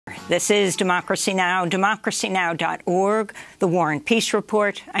This is Democracy Now!, democracynow.org, The War and Peace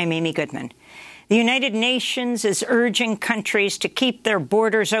Report. I'm Amy Goodman. The United Nations is urging countries to keep their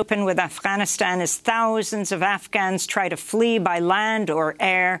borders open with Afghanistan as thousands of Afghans try to flee by land or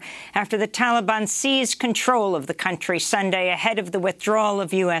air after the Taliban seized control of the country Sunday ahead of the withdrawal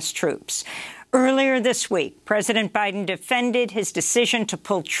of U.S. troops. Earlier this week, President Biden defended his decision to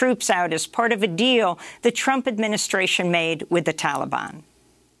pull troops out as part of a deal the Trump administration made with the Taliban.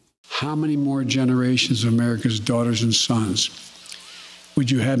 How many more generations of America's daughters and sons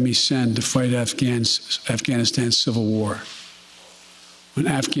would you have me send to fight Afghanistan's civil war when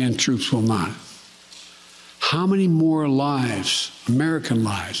Afghan troops will not? How many more lives, American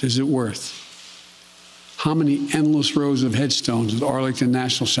lives, is it worth? How many endless rows of headstones at Arlington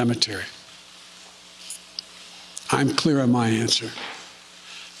National Cemetery? I'm clear on my answer.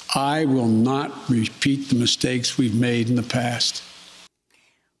 I will not repeat the mistakes we've made in the past.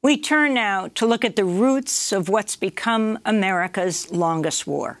 We turn now to look at the roots of what's become America's longest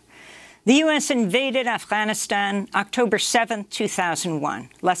war. The U.S. invaded Afghanistan October 7, 2001,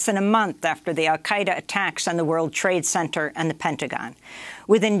 less than a month after the al-Qaeda attacks on the World Trade Center and the Pentagon.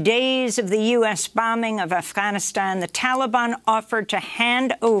 Within days of the U.S. bombing of Afghanistan, the Taliban offered to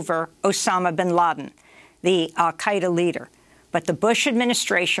hand over Osama bin Laden, the al-Qaeda leader. But the Bush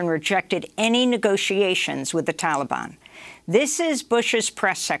administration rejected any negotiations with the Taliban. This is Bush's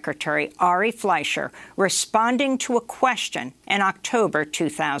press secretary, Ari Fleischer, responding to a question in October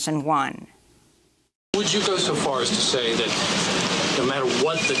 2001. Would you go so far as to say that no matter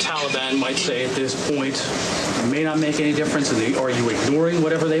what the Taliban might say at this point, it may not make any difference? Are you ignoring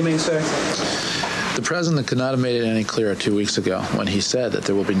whatever they may say? The president could not have made it any clearer 2 weeks ago when he said that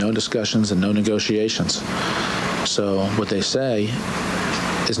there will be no discussions and no negotiations. So what they say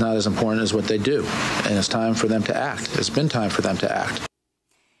is not as important as what they do, and it's time for them to act. It's been time for them to act.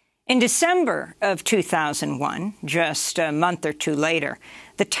 In December of 2001, just a month or two later,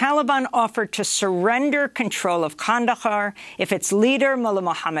 the Taliban offered to surrender control of Kandahar if its leader, Mullah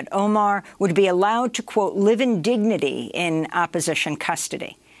Muhammad Omar, would be allowed to, quote, live in dignity in opposition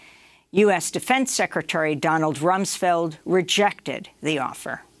custody. U.S. Defense Secretary Donald Rumsfeld rejected the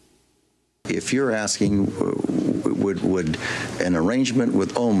offer. If you're asking, would an arrangement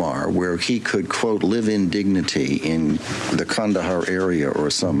with Omar where he could, quote, live in dignity in the Kandahar area or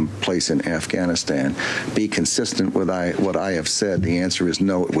some place in Afghanistan be consistent with what I have said? The answer is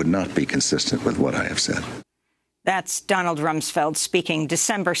no, it would not be consistent with what I have said. That's Donald Rumsfeld speaking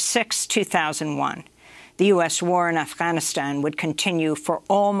December 6, 2001. The U.S. war in Afghanistan would continue for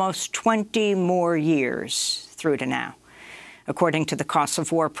almost 20 more years through to now. According to the Cost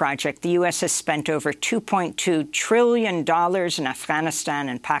of War Project, the U.S. has spent over $2.2 trillion in Afghanistan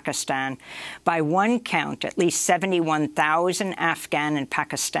and Pakistan. By one count, at least 71,000 Afghan and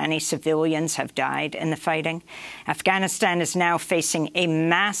Pakistani civilians have died in the fighting. Afghanistan is now facing a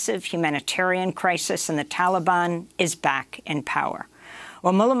massive humanitarian crisis, and the Taliban is back in power.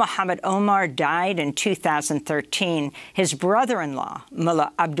 While Mullah Muhammad Omar died in 2013, his brother-in-law,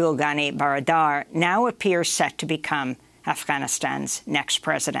 Mullah Abdul Ghani Baradar, now appears set to become Afghanistan's next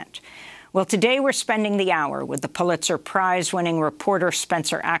president. Well, today we're spending the hour with the Pulitzer Prize-winning reporter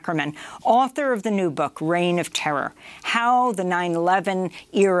Spencer Ackerman, author of the new book, Reign of Terror, How the 9/11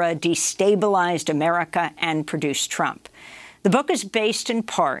 Era Destabilized America and Produced Trump. The book is based in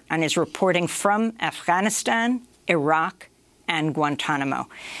part on his reporting from Afghanistan, Iraq, and Guantanamo.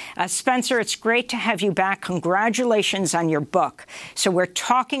 Spencer, it's great to have you back. Congratulations on your book. So we're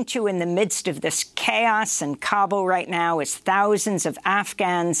talking to you in the midst of this chaos in Kabul right now as thousands of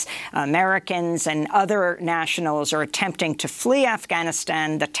Afghans, Americans, and other nationals are attempting to flee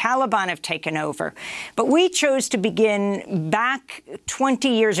Afghanistan. The Taliban have taken over. But we chose to begin back 20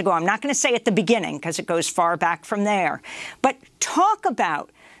 years ago. I'm not going to say at the beginning because it goes far back from there. But talk about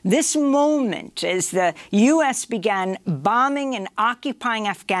this moment as the U.S. began bombing and occupying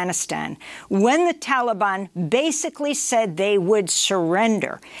Afghanistan, when the Taliban basically said they would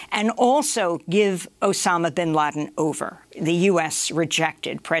surrender and also give Osama bin Laden over. The U.S.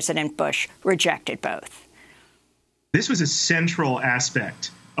 rejected. President Bush rejected both. This was a central aspect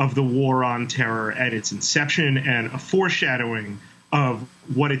of the war on terror at its inception and a foreshadowing of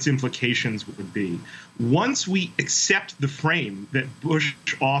what its implications would be. Once we accept the frame that Bush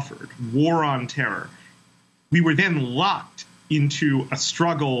offered, war on terror, we were then locked into a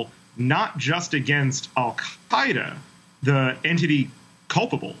struggle not just against al-Qaeda, the entity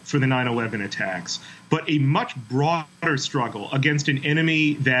culpable for the 9/11 attacks, but a much broader struggle against an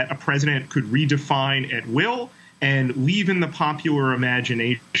enemy that a president could redefine at will and leave in the popular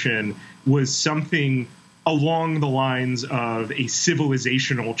imagination was something along the lines of a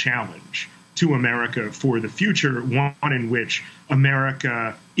civilizational challenge to America for the future, one in which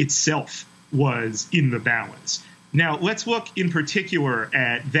America itself was in the balance. Now, let's look in particular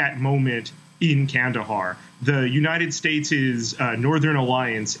at that moment in Kandahar. The United States' Northern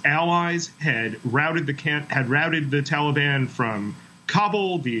Alliance allies had routed the Taliban from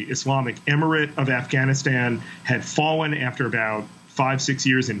Kabul. The Islamic Emirate of Afghanistan had fallen after about 5-6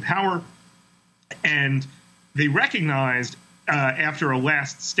 years in power. And they recognized, after a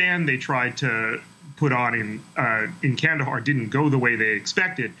last stand they tried to put on in Kandahar didn't go the way they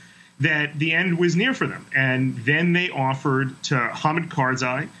expected, that the end was near for them. And then they offered to Hamid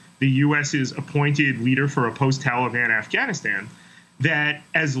Karzai, the U.S.'s appointed leader for a post-Taliban Afghanistan, that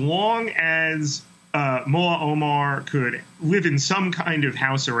as long as Mullah Omar could live in some kind of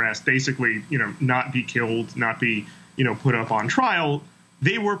house arrest, basically, not be killed, not be, put up on trial,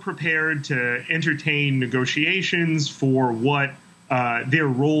 they were prepared to entertain negotiations for what their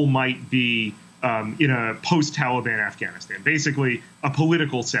role might be in a post-Taliban Afghanistan, basically a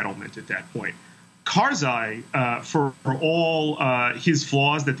political settlement at that point. Karzai, for all his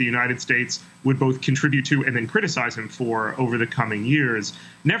flaws that the United States would both contribute to and then criticize him for over the coming years,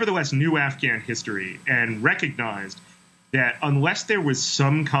 nevertheless knew Afghan history and recognized that unless there was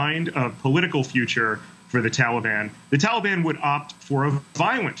some kind of political future for the Taliban would opt for a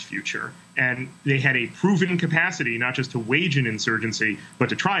violent future. And they had a proven capacity not just to wage an insurgency, but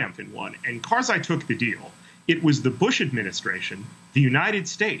to triumph in one. And Karzai took the deal. It was the Bush administration, the United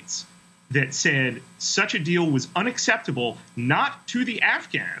States, that said such a deal was unacceptable, not to the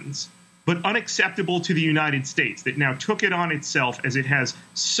Afghans, but unacceptable to the United States, that now took it on itself, as it has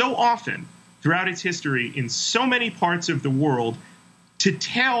so often throughout its history in so many parts of the world, to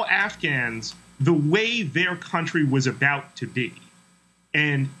tell Afghans the way their country was about to be.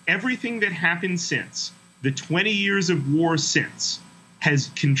 And everything that happened since, the 20 years of war since, has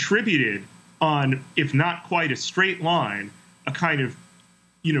contributed on, if not quite a straight line, a kind of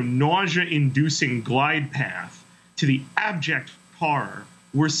nausea-inducing glide path to the abject horror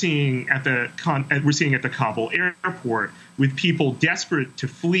we're seeing at the Kabul airport, with people desperate to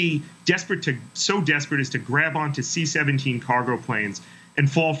flee, so desperate as to grab onto C-17 cargo planes and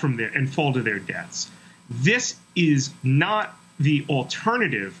fall to their deaths. This is not the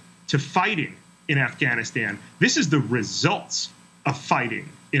alternative to fighting in Afghanistan. This is the results of fighting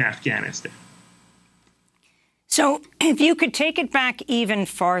in Afghanistan. So if you could take it back even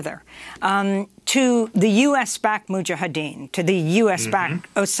farther to the U.S.-backed Mujahideen, to the U.S.-backed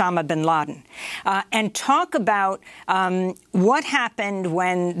Osama bin Laden, and talk about what happened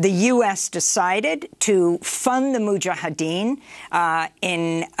when the U.S. decided to fund the Mujahideen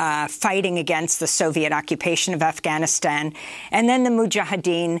in fighting against the Soviet occupation of Afghanistan, and then the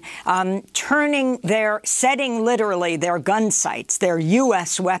Mujahideen setting literally their gun sights, their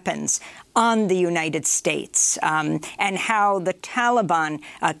U.S. weapons, on the United States, and how the Taliban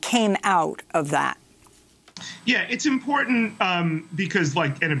came out of that. Yeah, it's important because,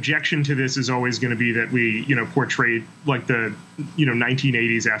 an objection to this is always going to be that we, portrayed the,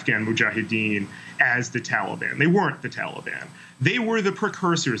 1980s Afghan Mujahideen as the Taliban. They weren't the Taliban. They were the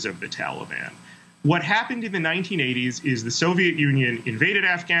precursors of the Taliban. What happened in the 1980s is the Soviet Union invaded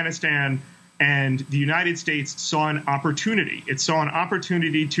Afghanistan, and the United States saw an opportunity. It saw an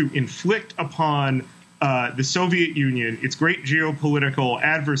opportunity to inflict upon the Soviet Union, its great geopolitical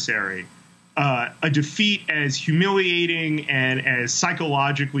adversary, a defeat as humiliating and as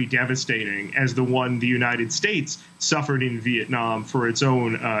psychologically devastating as the one the United States suffered in Vietnam for its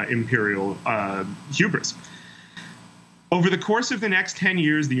own imperial hubris. Over the course of the next 10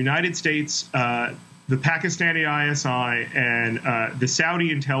 years, the United States, the Pakistani ISI, and the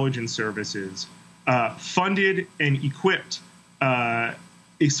Saudi intelligence services funded and equipped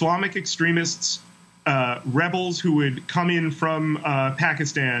Islamic extremists, rebels who would come in from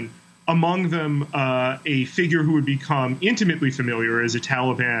Pakistan, among them a figure who would become intimately familiar as a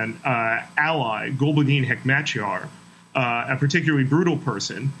Taliban ally, Gulbuddin Hekmatyar, a particularly brutal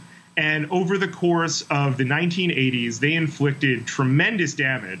person. And over the course of the 1980s, they inflicted tremendous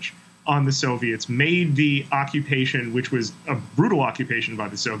damage on the Soviets, made the occupation, which was a brutal occupation by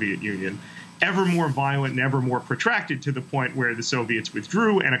the Soviet Union, ever more violent and ever more protracted, to the point where the Soviets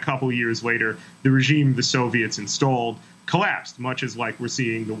withdrew, and a couple years later, the regime the Soviets installed collapsed, much as we're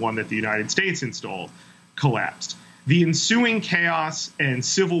seeing the one that the United States installed collapsed. The ensuing chaos and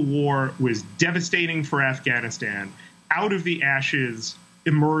civil war was devastating for Afghanistan. Out of the ashes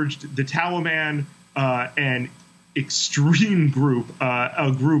emerged the Taliban, an extreme group,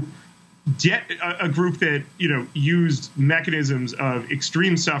 a group that used mechanisms of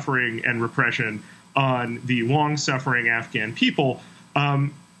extreme suffering and repression on the long-suffering Afghan people,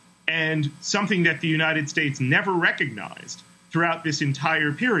 and something that the United States never recognized throughout this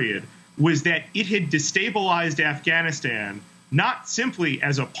entire period was that it had destabilized Afghanistan not simply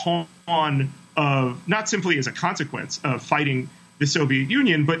as a not simply as a consequence of fighting the Soviet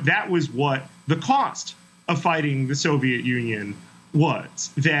Union, but that was what the cost of fighting the Soviet Union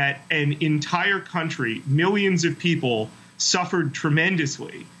was. That an entire country, millions of people, suffered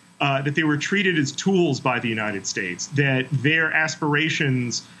tremendously, that they were treated as tools by the United States, that their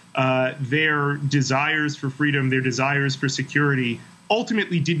aspirations, their desires for freedom, their desires for security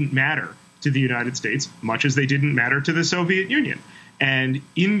ultimately didn't matter to the United States, much as they didn't matter to the Soviet Union. And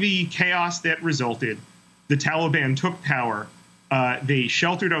in the chaos that resulted, the Taliban took power. They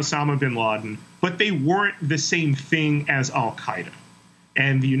sheltered Osama bin Laden, but they weren't the same thing as al-Qaeda.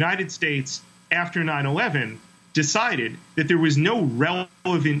 And the United States, after 9/11, decided that there was no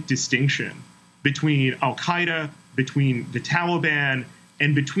relevant distinction between al-Qaeda, between the Taliban,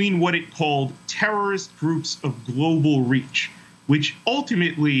 and between what it called terrorist groups of global reach, which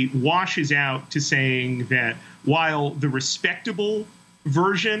ultimately washes out to saying that while the respectable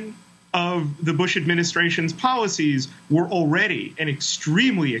version of the Bush administration's policies were already an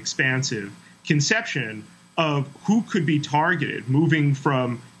extremely expansive conception of who could be targeted, moving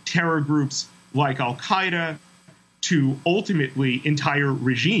from terror groups like al-Qaeda to ultimately entire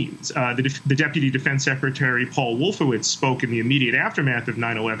regimes. The Deputy Defense Secretary Paul Wolfowitz spoke in the immediate aftermath of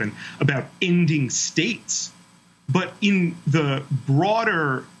 9/11 about ending states. But in the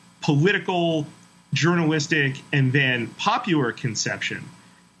broader political, journalistic, and then popular conception,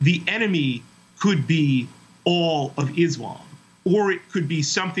 the enemy could be all of Islam, or it could be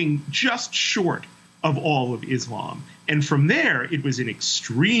something just short of all of Islam. And from there, it was an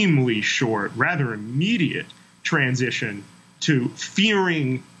extremely short, rather immediate transition to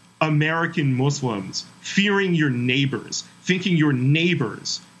fearing American Muslims, fearing your neighbors, thinking your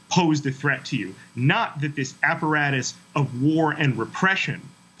neighbors posed a threat to you, not that this apparatus of war and repression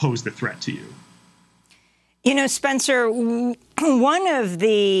posed a threat to you. You know, Spencer, one of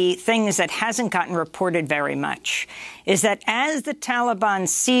the things that hasn't gotten reported very much is that as the Taliban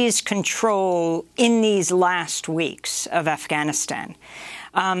seized control in these last weeks of Afghanistan,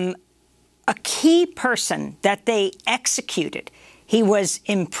 a key person that they executed, he was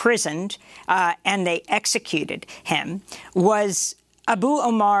imprisoned and they executed him, was Abu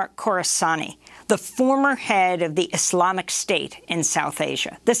Omar Khorasani, the former head of the Islamic State in South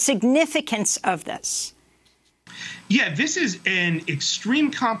Asia. The significance of this. Yeah, this is an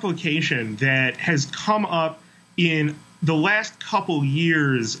extreme complication that has come up in the last couple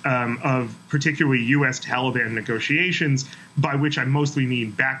years of particularly U.S. Taliban negotiations, by which I mostly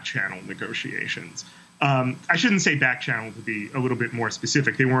mean back-channel negotiations. I shouldn't say back-channel, to be a little bit more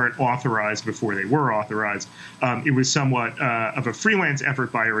specific. They weren't authorized before they were authorized. It was somewhat of a freelance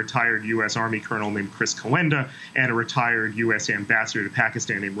effort by a retired U.S. Army colonel named Chris Kalenda and a retired U.S. ambassador to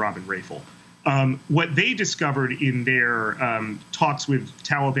Pakistan named Robin Rafel. What they discovered in their talks with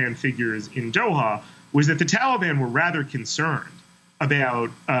Taliban figures in Doha was that the Taliban were rather concerned about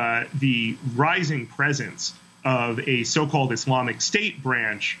the rising presence of a so-called Islamic State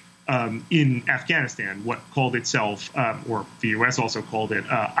branch in Afghanistan, what called itself, or the U.S. also called it,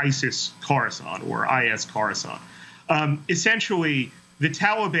 ISIS Khorasan, or IS Khorasan. Essentially, the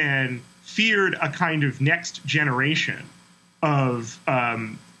Taliban feared a kind of next generation of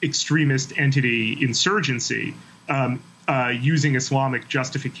extremist entity insurgency using Islamic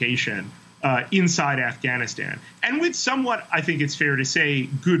justification inside Afghanistan. And with somewhat, I think it's fair to say,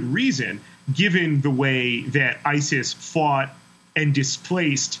 good reason, given the way that ISIS fought and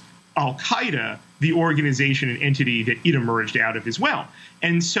displaced al-Qaeda, the organization and entity that it emerged out of as well.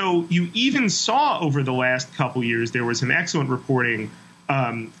 And so you even saw over the last couple years, there was some excellent reporting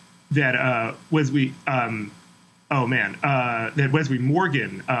that Wesley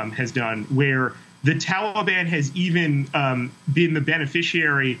Morgan has done, where the Taliban has even been the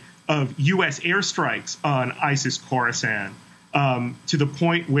beneficiary of U.S. airstrikes on ISIS Khorasan to the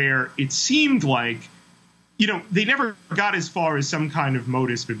point where it seemed like, you know, they never got as far as some kind of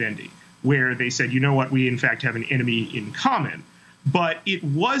modus vivendi, where they said, you know what, we in fact have an enemy in common. But it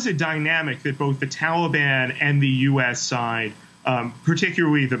was a dynamic that both the Taliban and the U.S. side,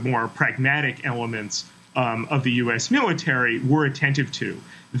 particularly the more pragmatic elements of the U.S. military, were attentive to,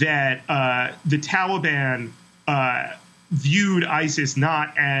 that the Taliban viewed ISIS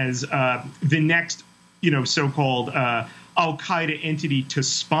not as the next, you know, so-called al-Qaeda entity to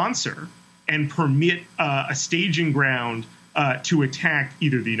sponsor and permit a staging ground to attack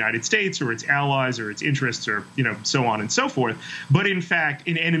either the United States or its allies or its interests or, so on and so forth, but in fact,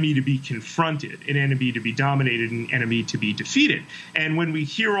 an enemy to be confronted, an enemy to be dominated, an enemy to be defeated. And when we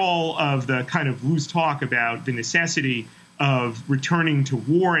hear all of the kind of loose talk about the necessity of returning to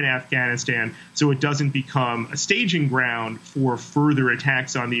war in Afghanistan so it doesn't become a staging ground for further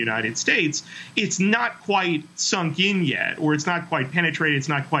attacks on the United States, it's not quite sunk in yet, or it's not quite penetrated, it's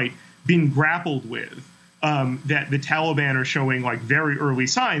not quite been grappled with, that the Taliban are showing like very early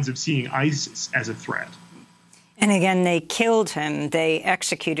signs of seeing ISIS as a threat. And again, they killed him, they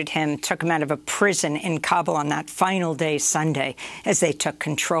executed him, took him out of a prison in Kabul on that final day, Sunday, as they took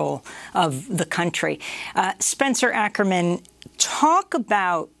control of the country. Spencer Ackerman, talk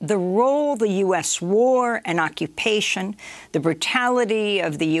about the role the U.S. war and occupation, the brutality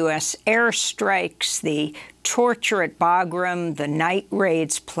of the U.S. airstrikes, the torture at Bagram, the night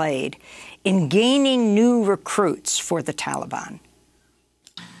raids played in gaining new recruits for the Taliban.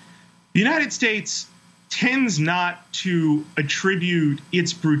 The United States tends not to attribute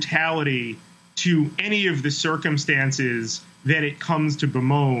its brutality to any of the circumstances that it comes to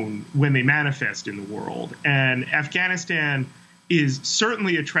bemoan when they manifest in the world. And Afghanistan is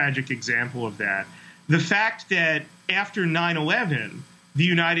certainly a tragic example of that. The fact that after 9/11, the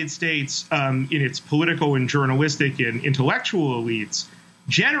United States, in its political and journalistic and intellectual elites,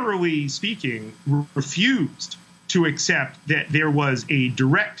 generally speaking, refused to accept that there was a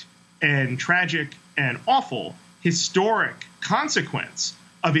direct and tragic and awful historic consequence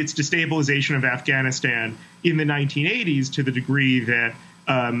of its destabilization of Afghanistan in the 1980s, to the degree that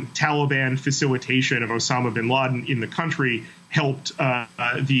Taliban facilitation of Osama bin Laden in the country helped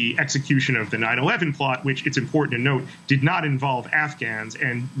the execution of the 9/11 plot, which, it's important to note, did not involve Afghans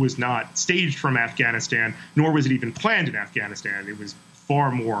and was not staged from Afghanistan, nor was it even planned in Afghanistan. It was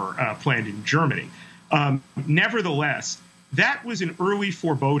far more planned in Germany. Nevertheless, that was an early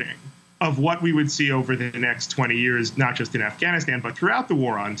foreboding of what we would see over the next 20 years, not just in Afghanistan, but throughout the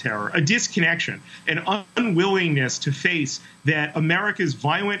war on terror, a disconnection, an unwillingness to face that America's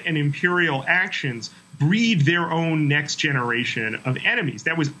violent and imperial actions breed their own next generation of enemies.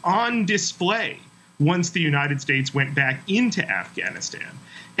 That was on display once the United States went back into Afghanistan.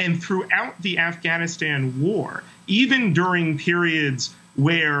 And throughout the Afghanistan war, even during periods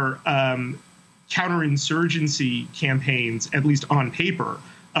where counterinsurgency campaigns, at least on paper,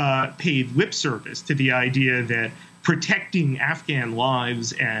 paid lip service to the idea that protecting Afghan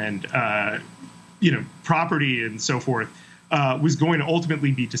lives and property and so forth was going to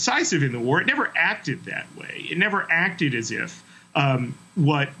ultimately be decisive in the war. It never acted that way. It never acted as if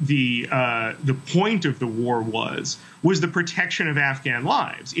what the point of the war was the protection of Afghan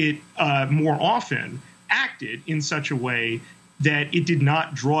lives. It more often acted in such a way that it did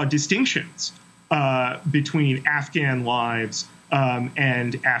not draw distinctions between Afghan lives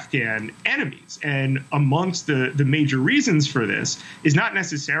and Afghan enemies. And amongst the major reasons for this is not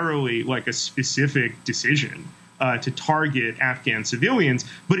necessarily like a specific decision to target Afghan civilians,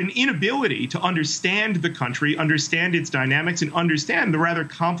 but an inability to understand the country, understand its dynamics, and understand the rather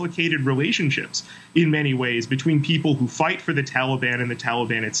complicated relationships in many ways between people who fight for the Taliban and the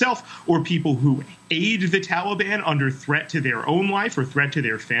Taliban itself, or people who aid the Taliban under threat to their own life or threat to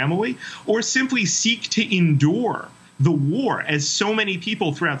their family, or simply seek to endure the war, as so many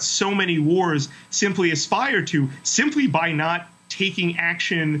people throughout so many wars simply aspire to, simply by not taking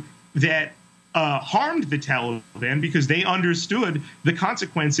action that harmed the Taliban, because they understood the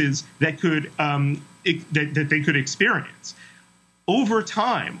consequences that that they could experience. Over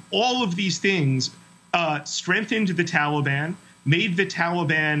time, all of these things strengthened the Taliban, made the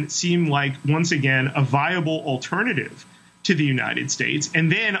Taliban seem like, once again, a viable alternative to the United States.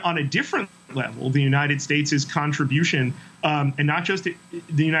 And then on a different level, the United States' contribution, and not just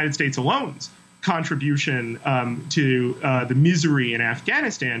the United States alone's contribution to the misery in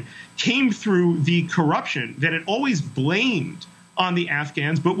Afghanistan, came through the corruption that it always blamed on the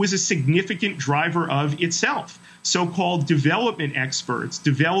Afghans, but was a significant driver of itself. So-called development experts,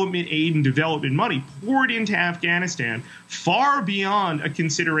 development aid and development money poured into Afghanistan far beyond a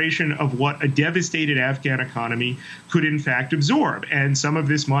consideration of what a devastated Afghan economy could in fact absorb. And some of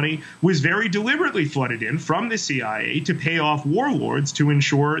this money was very deliberately flooded in from the CIA to pay off warlords to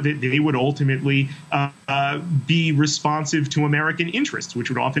ensure that they would ultimately be responsive to American interests, which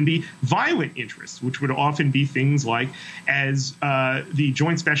would often be violent interests, which would often be things like, as the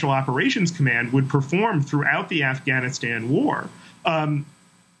Joint Special Operations Command would perform throughout the Afghanistan war,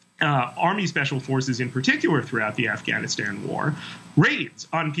 Army Special Forces in particular throughout the Afghanistan war, raids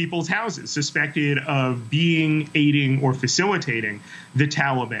on people's houses suspected of being, aiding, or facilitating the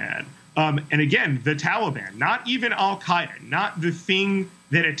Taliban, And again, the Taliban, not even al-Qaeda, not the thing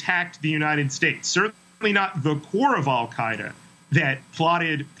that attacked the United States, certainly not the core of al-Qaeda that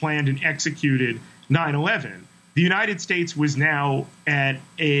plotted, planned, and executed 9/11. The United States was now at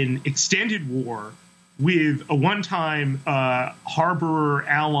an extended war with a one-time harborer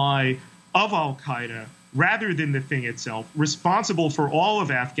ally of al-Qaeda, rather than the thing itself, responsible for all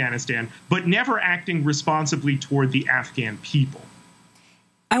of Afghanistan, but never acting responsibly toward the Afghan people.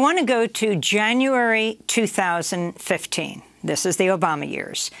 I want to go to January 2015. This is the Obama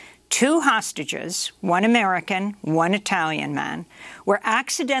years. 2 hostages, one American, one Italian man, were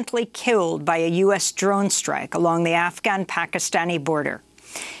accidentally killed by a U.S. drone strike along the Afghan-Pakistani border.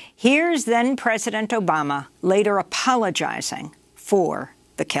 Here's then-President Obama later apologizing for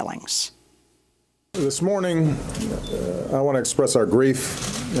the killings. This morning, I want to express our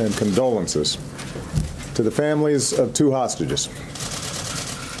grief and condolences to the families of 2 hostages.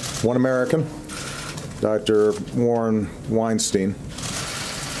 One American, Dr. Warren Weinstein,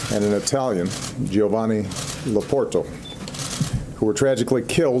 and an Italian, Giovanni Laporto, who were tragically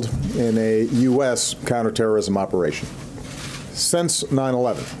killed in a U.S. counterterrorism operation. Since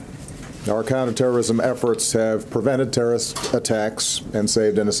 9/11, our counterterrorism efforts have prevented terrorist attacks and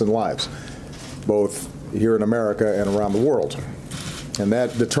saved innocent lives, both here in America and around the world. And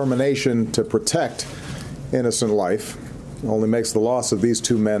that determination to protect innocent life only makes the loss of these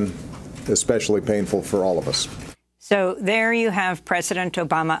 2 men especially painful for all of us. So there you have President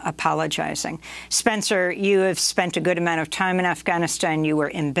Obama apologizing. Spencer, you have spent a good amount of time in Afghanistan. You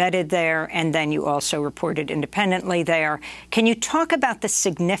were embedded there, and then you also reported independently there. Can you talk about the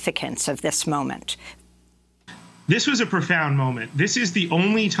significance of this moment? This was a profound moment. This is the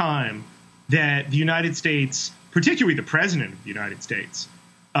only time that the United States, particularly the President of the United States,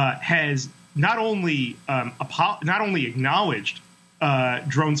 has not only acknowledged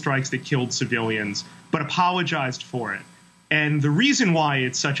drone strikes that killed civilians, but apologized for it. And the reason why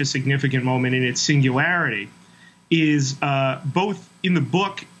it's such a significant moment in its singularity is both in the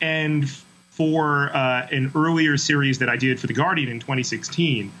book and for an earlier series that I did for The Guardian in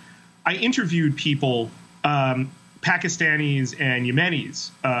 2016, I interviewed people, Pakistanis and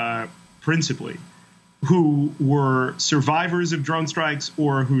Yemenis principally, who were survivors of drone strikes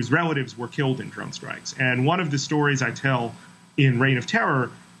or whose relatives were killed in drone strikes. And one of the stories I tell in Reign of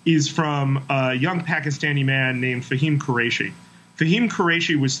Terror is from a young Pakistani man named Fahim Qureshi. Fahim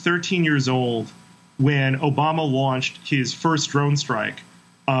Qureshi was 13 years old when Obama launched his first drone strike,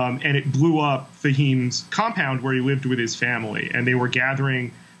 and it blew up Fahim's compound where he lived with his family. And they were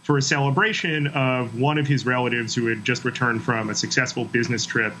gathering for a celebration of one of his relatives who had just returned from a successful business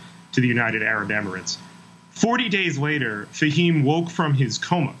trip to the United Arab Emirates. 40 days later, Fahim woke from his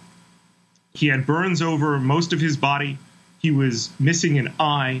coma. He had burns over most of his body. He was missing an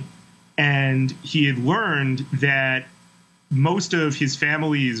eye, and he had learned that most of his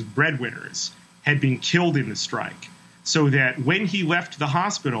family's breadwinners had been killed in the strike, so that when he left the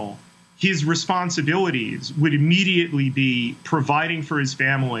hospital, his responsibilities would immediately be providing for his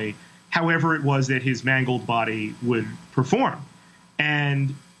family however it was that his mangled body would perform.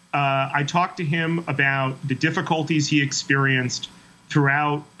 And I talked to him about the difficulties he experienced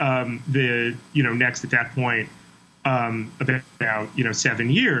throughout the next, at that point, about 7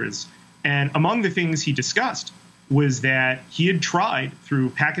 years. And among the things he discussed was that he had tried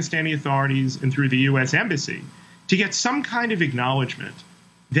through Pakistani authorities and through the U.S. Embassy to get some kind of acknowledgement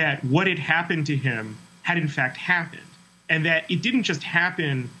that what had happened to him had in fact happened, and that it didn't just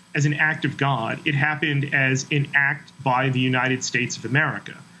happen as an act of God, it happened as an act by the United States of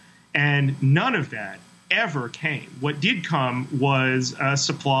America. And none of that ever came. What did come was a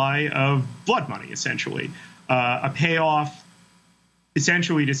supply of blood money, essentially. A payoff,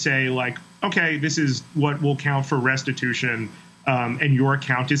 essentially to say, like, okay, this is what will count for restitution, and your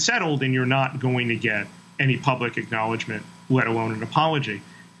account is settled, and you're not going to get any public acknowledgement, let alone an apology.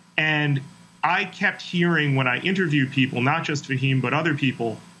 And I kept hearing when I interviewed people, not just Fahim, but other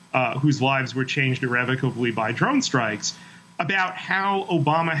people whose lives were changed irrevocably by drone strikes, about how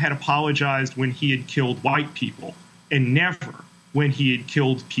Obama had apologized when he had killed white people, and never when he had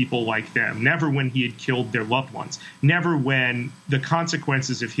killed people like them, never when he had killed their loved ones, never when the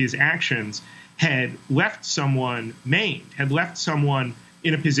consequences of his actions had left someone maimed, had left someone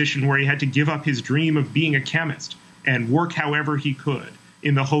in a position where he had to give up his dream of being a chemist and work however he could,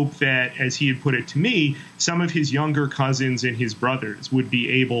 in the hope that, as he had put it to me, some of his younger cousins and his brothers would be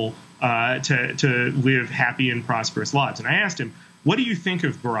able to live happy and prosperous lives. And I asked him, what do you think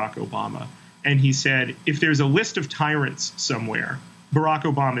of Barack Obama? And he said, if there's a list of tyrants somewhere, Barack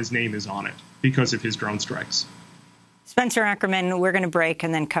Obama's name is on it because of his drone strikes. Spencer Ackerman, we're going to break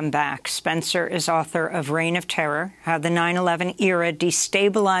and then come back. Spencer is author of Reign of Terror, How the 9/11 Era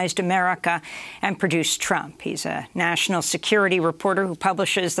Destabilized America and Produced Trump. He's a national security reporter who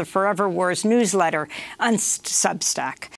publishes the Forever Wars newsletter on Substack.